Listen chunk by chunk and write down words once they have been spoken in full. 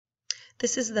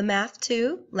This is the Math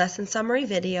 2 lesson summary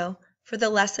video for the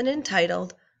lesson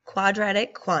entitled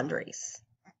Quadratic Quandaries.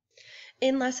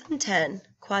 In Lesson 10,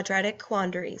 Quadratic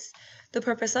Quandaries, the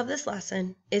purpose of this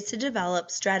lesson is to develop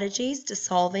strategies to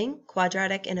solving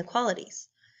quadratic inequalities.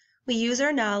 We use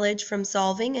our knowledge from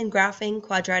solving and graphing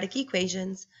quadratic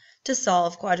equations to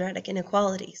solve quadratic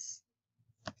inequalities.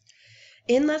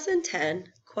 In Lesson 10,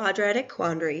 Quadratic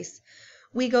Quandaries,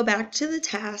 we go back to the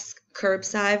task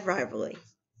Taskside Rivale,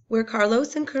 where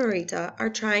Carlos and Clarita are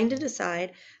trying to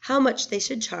decide how much they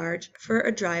should charge for a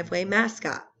driveway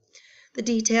mascot. The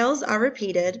details are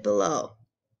repeated below.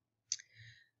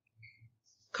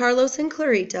 Carlos and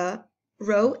Clarita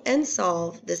wrote and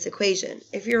solved this equation.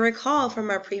 If you recall from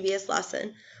our previous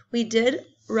lesson, we did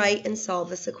write and solve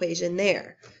this equation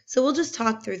there. So we'll just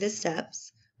talk through the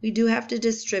steps. We do have to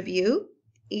distribute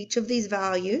each of these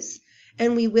values,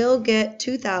 and we will get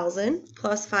 2,000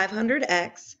 plus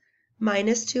 500x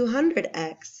minus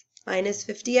 200x minus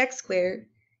 50x squared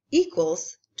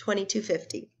equals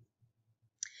 2250.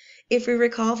 If we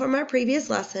recall from our previous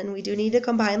lesson, we do need to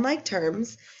combine like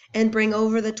terms and bring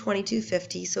over the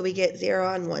 2250 so we get 0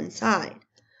 on one side.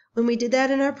 When we did that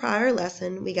in our prior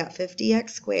lesson, we got 50x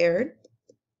squared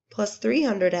plus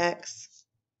 300x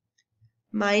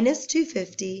minus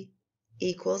 250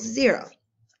 equals 0.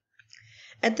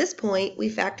 At this point,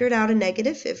 we factored out a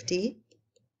negative 50,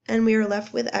 and we are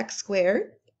left with x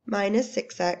squared minus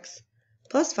 6x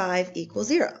plus 5 equals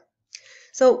 0.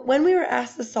 So when we were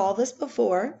asked to solve this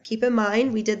before, keep in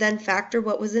mind we did then factor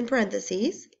what was in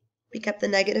parentheses. We kept the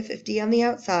negative 50 on the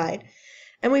outside,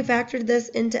 and we factored this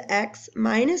into x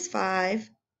minus 5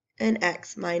 and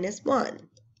x minus 1.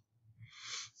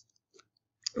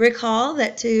 Recall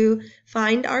that to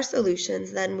find our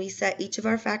solutions, then we set each of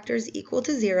our factors equal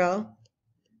to 0,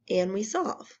 and we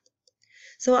solve.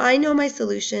 So I know my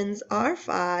solutions are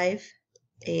 5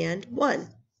 and 1.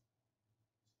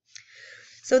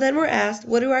 So then we're asked,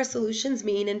 what do our solutions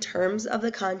mean in terms of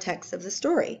the context of the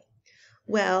story?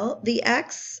 Well, the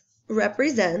x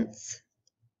represents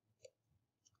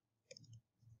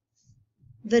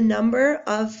the number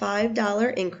of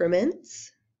 $5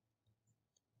 increments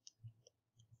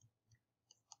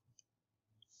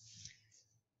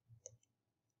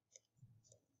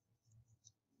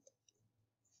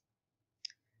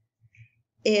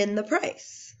in the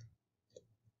price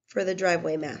for the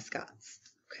driveway mascots.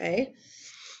 Okay?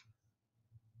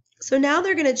 So now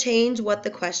they're going to change what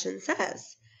the question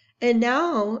says. And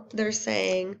now they're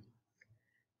saying,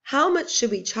 how much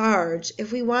should we charge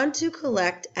if we want to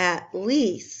collect at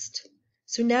least?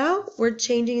 So now we're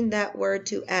changing that word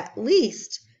to at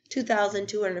least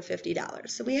 $2,250.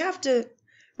 So we have to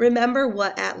remember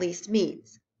what at least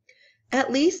means. At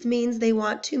least means they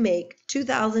want to make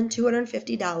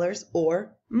 $2,250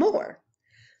 or more.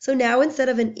 So now instead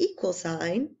of an equal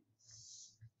sign,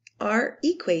 our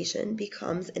equation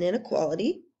becomes an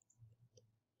inequality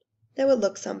that would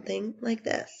look something like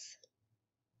this.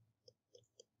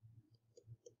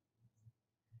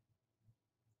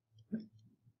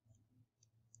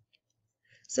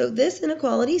 So this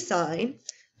inequality sign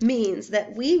means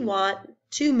that we want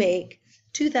to make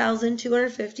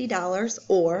 $2,250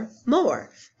 or more.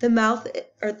 The mouth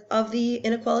of the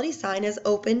inequality sign is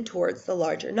open towards the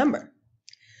larger number.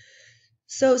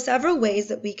 So several ways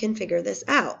that we can figure this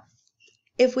out.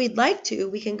 If we'd like to,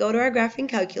 we can go to our graphing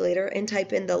calculator and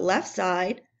type in the left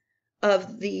side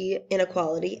of the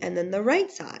inequality and then the right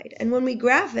side. And when we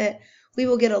graph it, we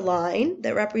will get a line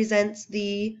that represents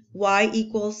the y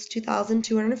equals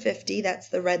 2,250, that's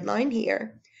the red line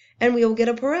here, and we will get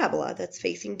a parabola that's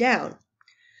facing down.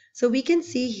 So we can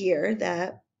see here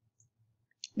that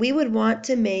we would want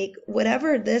to make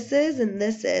whatever this is and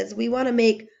this is, we want to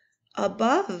make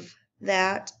above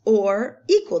that or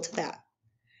equal to that.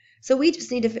 So we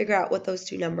just need to figure out what those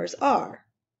two numbers are.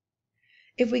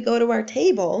 If we go to our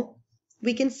table,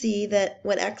 we can see that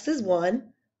when x is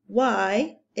 1,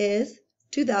 y is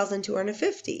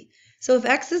 2,250. So if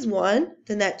x is 1,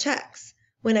 then that checks.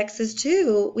 When x is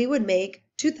 2, we would make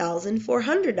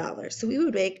 $2,400. So we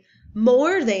would make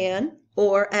more than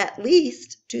or at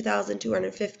least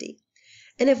 2,250.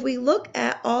 And if we look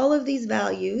at all of these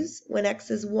values, when x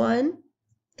is 1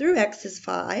 through x is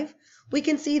 5, we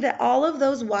can see that all of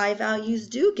those y values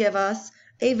do give us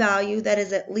a value that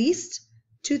is at least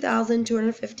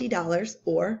 $2,250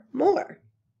 or more.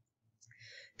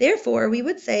 Therefore, we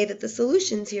would say that the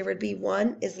solutions here would be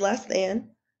 1 is less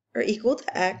than or equal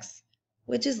to x,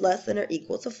 which is less than or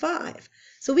equal to 5.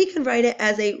 So we can write it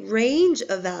as a range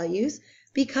of values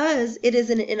because it is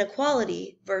an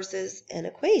inequality versus an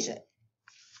equation.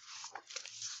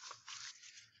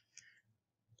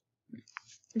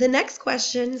 the next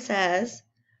question says,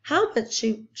 how much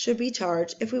should we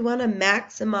charge if we want to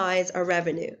maximize our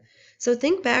revenue? So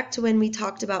think back to when we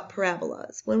talked about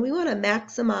parabolas. When we want to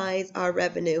maximize our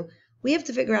revenue, we have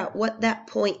to figure out what that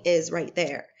point is right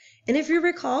there. And if you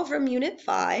recall from Unit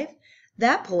 5,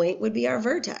 that point would be our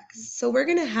vertex. So we're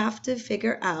going to have to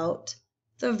figure out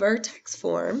the vertex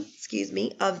form,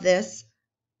 of this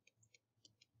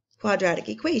quadratic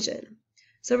equation.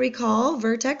 So recall,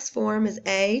 vertex form is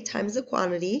a times the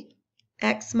quantity,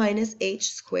 x minus h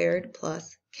squared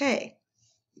plus k.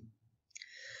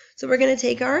 So we're going to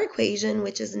take our equation,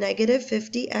 which is negative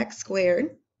 50x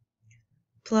squared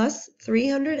plus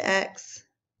 300x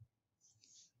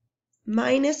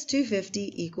minus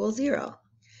 250 equals 0.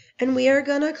 And we are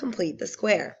going to complete the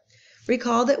square.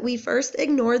 Recall that we first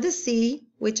ignored the c,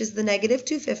 which is the negative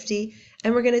 250,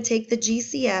 and we're going to take the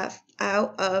GCF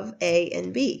out of a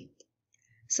and b.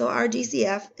 So our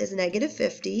GCF is negative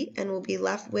 50, and we'll be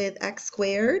left with x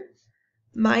squared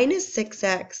minus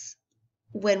 6x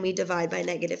when we divide by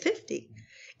negative 50.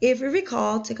 If we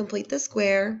recall, to complete the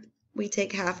square, we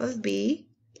take half of b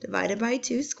divided by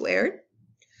 2 squared,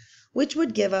 which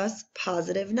would give us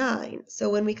positive 9. So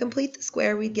when we complete the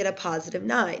square, we'd get a positive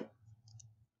 9.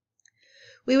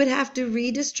 We would have to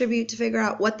redistribute to figure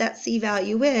out what that c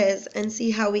value is and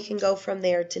see how we can go from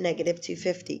there to negative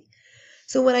 250.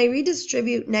 So when I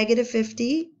redistribute negative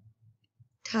 50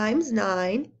 times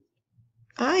 9,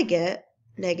 I get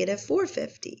negative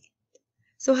 450.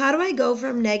 So how do I go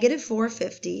from negative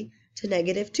 450 to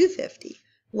negative 250?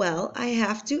 Well, I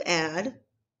have to add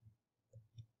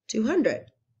 200.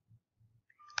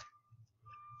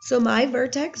 So my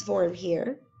vertex form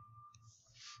here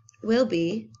will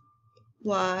be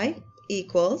y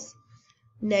equals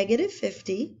negative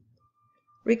 50.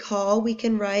 Recall, we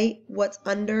can write what's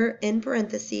under in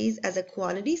parentheses as a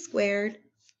quantity squared,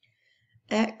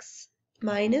 x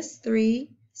minus 3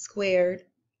 squared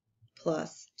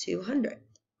plus 200.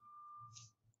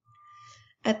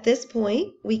 At this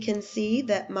point, we can see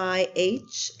that my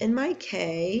h and my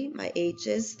k, my h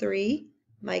is 3,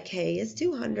 my k is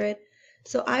 200.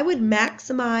 So I would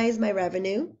maximize my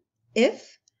revenue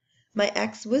if my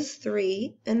x was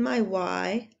 3 and my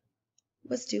y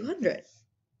was 200.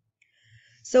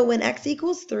 So when x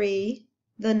equals 3,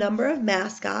 the number of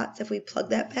mascots, if we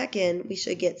plug that back in, we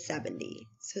should get 70.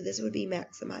 So this would be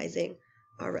maximizing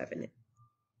our revenue.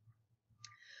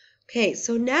 Okay,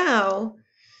 so now,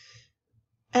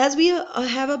 as we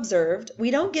have observed, we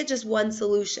don't get just one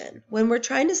solution. When we're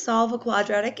trying to solve a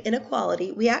quadratic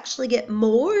inequality, we actually get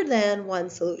more than one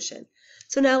solution.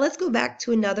 So now let's go back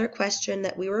to another question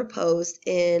that we were posed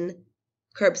in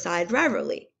Taskside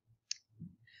Rivale.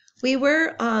 We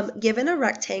were given a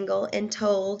rectangle and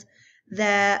told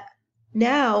that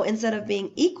now, instead of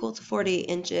being equal to 48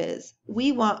 inches,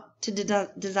 we want to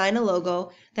design a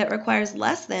logo that requires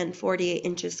less than 48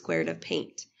 inches squared of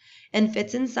paint and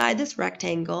fits inside this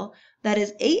rectangle that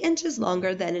is 8 inches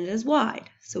longer than it is wide.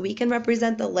 So we can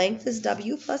represent the length as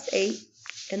w plus 8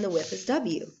 and the width is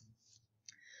w.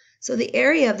 So the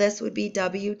area of this would be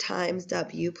w times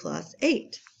w plus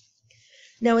 8.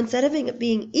 Now, instead of it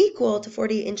being equal to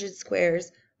 48 inches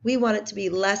squares, we want it to be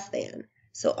less than.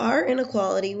 So our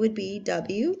inequality would be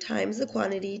w times the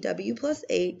quantity w plus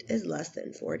 8 is less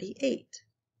than 48.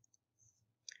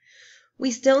 We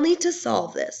still need to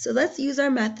solve this. So let's use our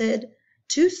method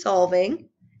to solving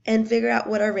and figure out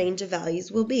what our range of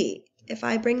values will be. If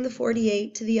I bring the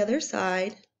 48 to the other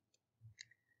side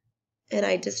and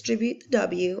I distribute the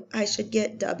w, I should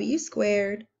get w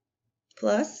squared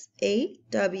plus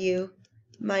 8w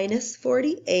minus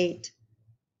 48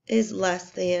 is less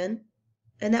than,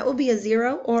 and that will be a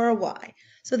 0 or a y.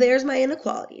 So there's my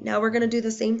inequality. Now we're going to do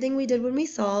the same thing we did when we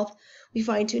solved. We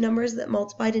find two numbers that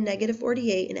multiply to negative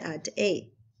 48 and add to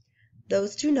 8.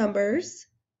 Those two numbers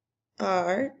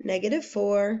are negative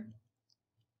 4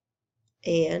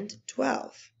 and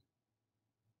 12.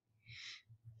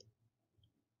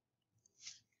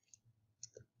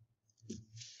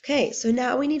 Okay, so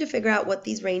now we need to figure out what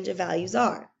these range of values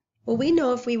are. Well, we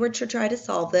know if we were to try to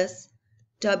solve this,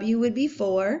 w would be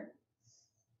 4,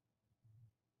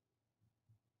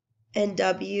 and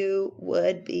w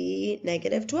would be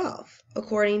negative 12,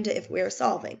 according to if we are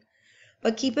solving.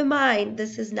 But keep in mind,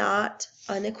 this is not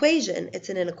an equation, it's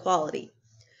an inequality.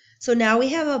 So now we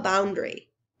have a boundary.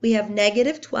 We have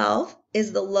negative 12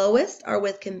 is the lowest our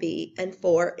width can be, and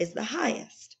 4 is the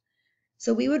highest.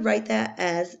 So we would write that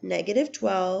as negative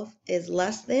 12 is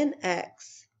less than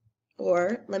x,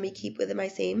 or let me keep within my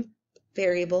same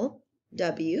variable,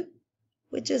 w,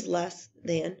 which is less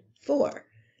than 4.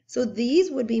 So these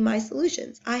would be my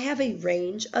solutions. I have a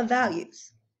range of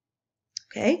values.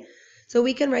 Okay, So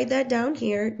we can write that down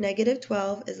here. Negative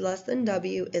 12 is less than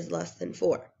W is less than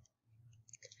 4.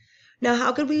 Now,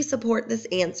 how could we support this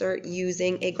answer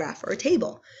using a graph or a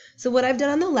table? So what I've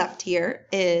done on the left here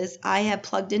is I have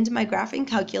plugged into my graphing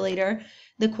calculator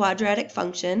the quadratic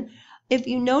function. If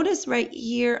you notice right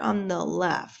here on the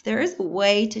left, there is a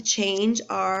way to change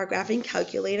our graphing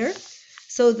calculator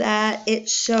so that it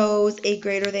shows a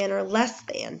greater than or less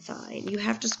than sign. You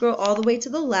have to scroll all the way to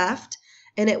the left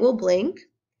and it will blink.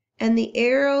 And the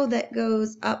arrow that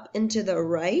goes up and to the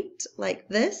right, like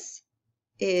this,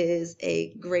 is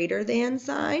a greater than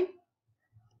sign.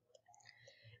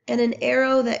 And an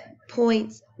arrow that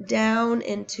points down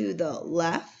and to the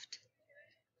left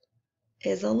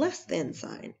is a less than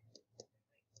sign.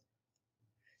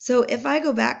 So if I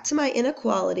go back to my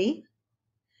inequality,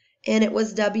 and it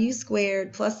was W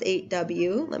squared plus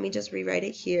 8W, let me just rewrite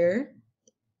it here,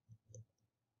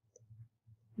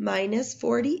 minus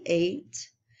 48.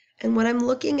 And what I'm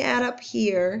looking at up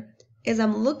here is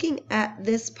I'm looking at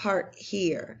this part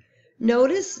here.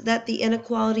 Notice that the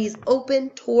inequality is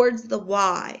open towards the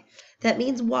y. That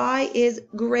means y is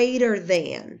greater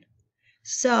than.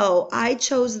 So I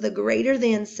chose the greater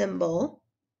than symbol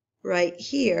right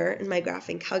here in my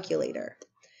graphing calculator.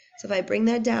 So if I bring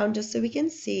that down just so we can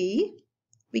see,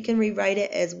 we can rewrite it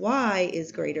as y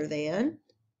is greater than,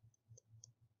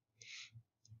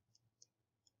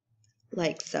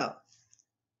 like so.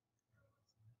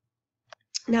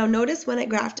 Now notice when I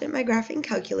graphed it in my graphing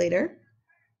calculator,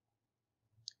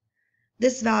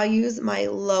 this value is my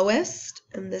lowest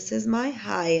and this is my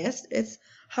highest. It's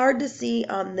hard to see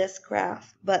on this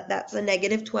graph, but that's a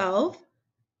negative 12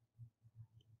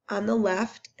 on the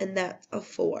left and that's a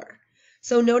 4.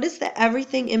 So notice that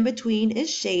everything in between is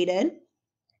shaded.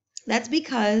 That's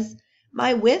because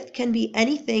my width can be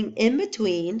anything in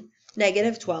between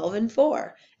negative 12 and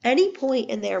 4. Any point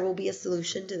in there will be a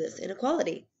solution to this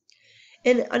inequality.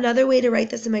 And another way to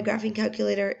write this in my graphing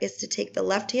calculator is to take the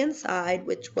left-hand side,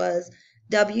 which was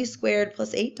W squared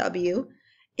plus 8W,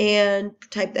 and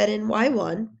type that in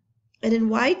Y1. And in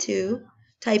Y2,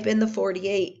 type in the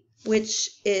 48,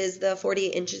 which is the 48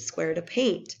 inches squared of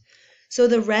paint. So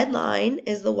the red line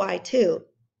is the Y2.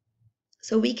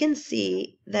 So we can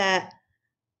see that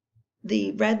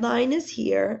the red line is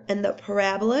here and the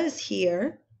parabola is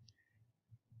here.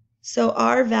 So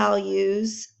our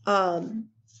values,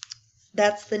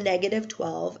 that's the negative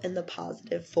 12 and the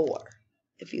positive 4,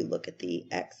 if you look at the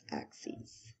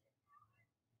x-axis.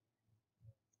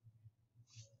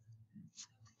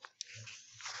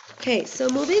 Okay, so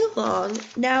moving along,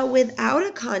 now without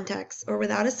a context or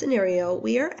without a scenario,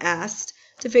 we are asked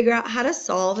to figure out how to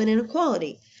solve an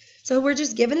inequality. So we're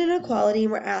just given an inequality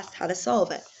and we're asked how to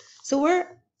solve it. So we're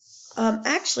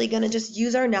actually going to just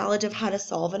use our knowledge of how to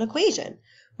solve an equation.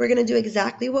 We're going to do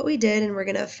exactly what we did and we're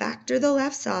going to factor the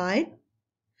left side.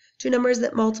 Two numbers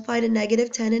that multiply to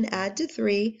negative 10 and add to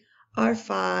 3 are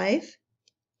 5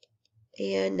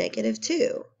 and negative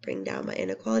 2. Bring down my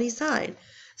inequality sign.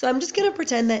 So I'm just going to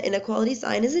pretend that inequality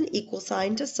sign is an equal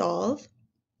sign to solve.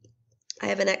 I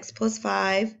have an x plus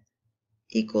 5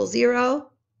 equals 0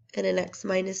 and an x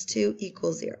minus 2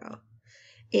 equals 0.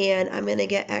 And I'm going to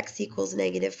get x equals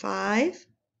negative 5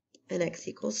 and x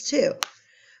equals 2.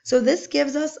 So this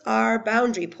gives us our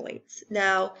boundary points.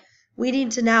 Now, we need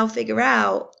to now figure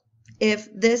out if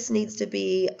this needs to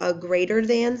be a greater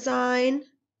than sign,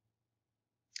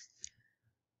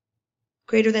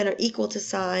 greater than or equal to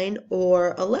sign,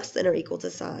 or a less than or equal to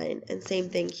sign, and same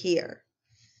thing here.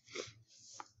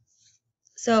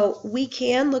 So we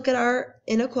can look at our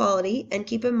inequality and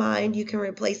keep in mind you can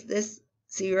replace this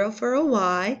 0 for a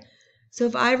y. So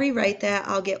if I rewrite that,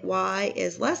 I'll get y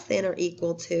is less than or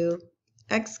equal to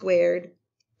x squared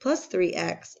plus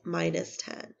 3x minus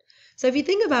 10. So if you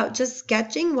think about just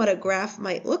sketching what a graph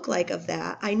might look like of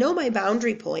that, I know my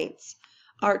boundary points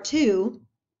are 2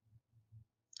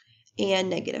 and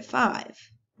negative 5.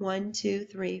 1, 2,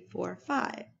 3, 4,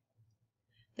 5.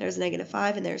 There's negative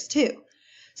 5 and there's 2.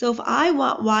 So if I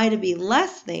want y to be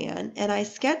less than, and I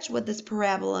sketch what this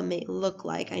parabola may look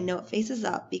like, I know it faces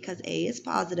up because a is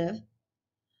positive,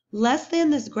 less than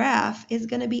this graph is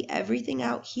going to be everything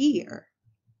out here.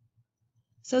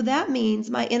 So that means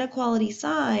my inequality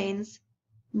signs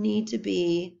need to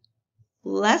be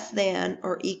less than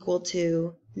or equal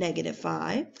to negative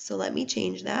 5. So let me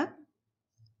change that.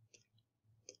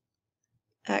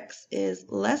 X is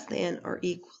less than or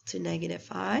equal to negative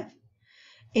 5.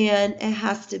 And it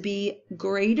has to be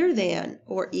greater than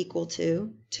or equal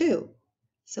to 2.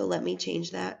 So let me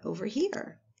change that over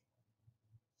here.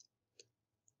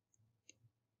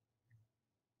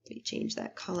 Let me change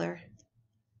that color.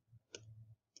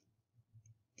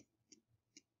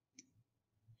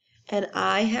 and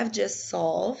I have just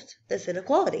solved this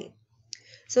inequality.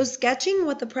 So sketching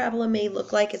what the parabola may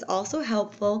look like is also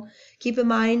helpful. Keep in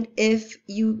mind, if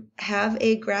you have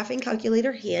a graphing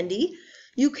calculator handy,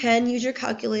 you can use your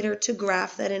calculator to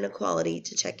graph that inequality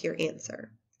to check your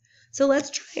answer. So let's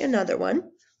try another one.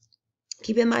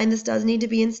 Keep in mind this does need to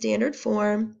be in standard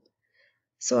form.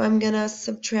 So I'm going to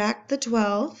subtract the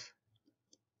 12,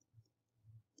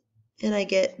 and I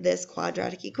get this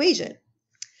quadratic equation.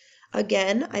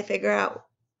 Again, I figure out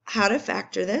how to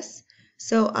factor this.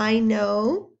 So I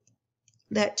know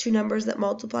that two numbers that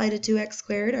multiply to 2x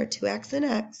squared are 2x and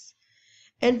x.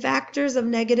 And factors of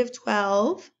negative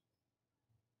 12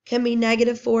 can be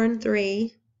negative 4 and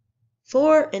 3,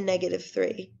 4 and negative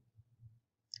 3,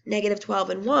 negative 12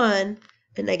 and 1,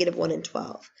 and negative 1 and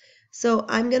 12. So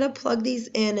I'm going to plug these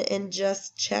in and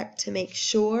just check to make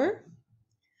sure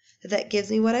that gives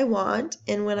me what I want.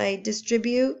 And when I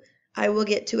distribute, I will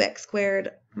get 2x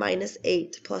squared minus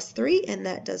 8 plus 3, and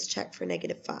that does check for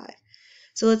negative 5.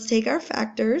 So let's take our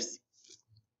factors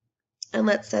and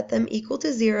let's set them equal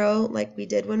to 0 like we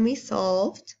did when we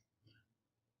solved.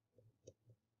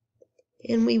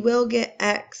 And we will get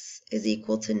x is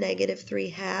equal to negative 3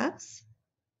 halves,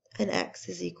 and x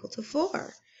is equal to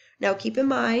 4. Now keep in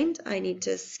mind, I need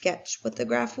to sketch what the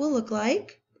graph will look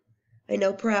like. I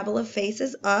know parabola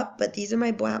faces up, but these are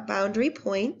my boundary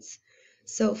points.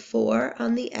 So 4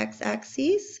 on the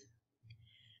x-axis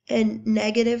and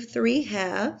negative 3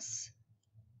 halves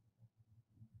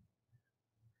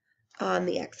on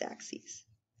the x-axis.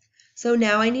 So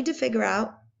now I need to figure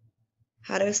out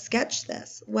how to sketch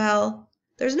this. Well,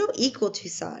 there's no equal to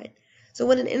sign. So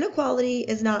when an inequality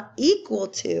is not equal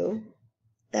to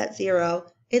that 0,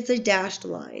 it's a dashed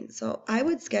line. So I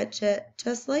would sketch it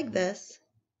just like this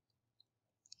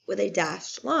with a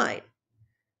dashed line.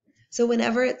 So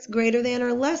whenever it's greater than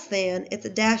or less than, it's a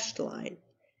dashed line.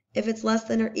 If it's less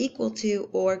than or equal to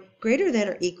or greater than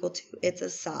or equal to, it's a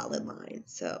solid line.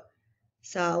 So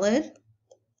solid,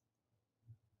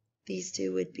 these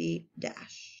two would be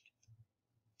dashed.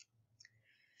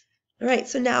 All right,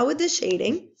 so now with the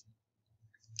shading,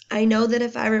 I know that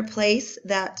if I replace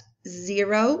that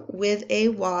 0 with a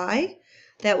y,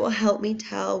 that will help me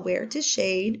tell where to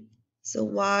shade. So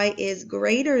y is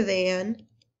greater than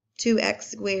 2x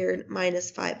squared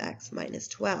minus 5x minus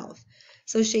 12.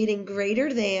 So shading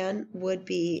greater than would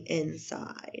be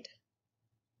inside.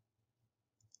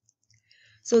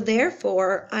 So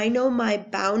therefore, I know my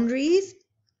boundaries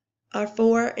are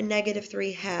 4 and negative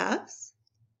 3 halves,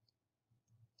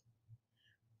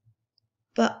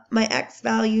 but my x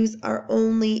values are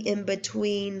only in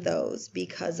between those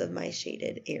because of my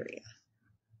shaded area.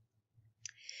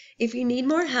 If you need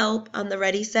more help on the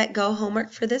Ready, Set, Go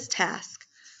homework for this task,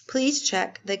 please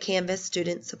check the Canvas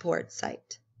Student Support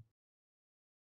site.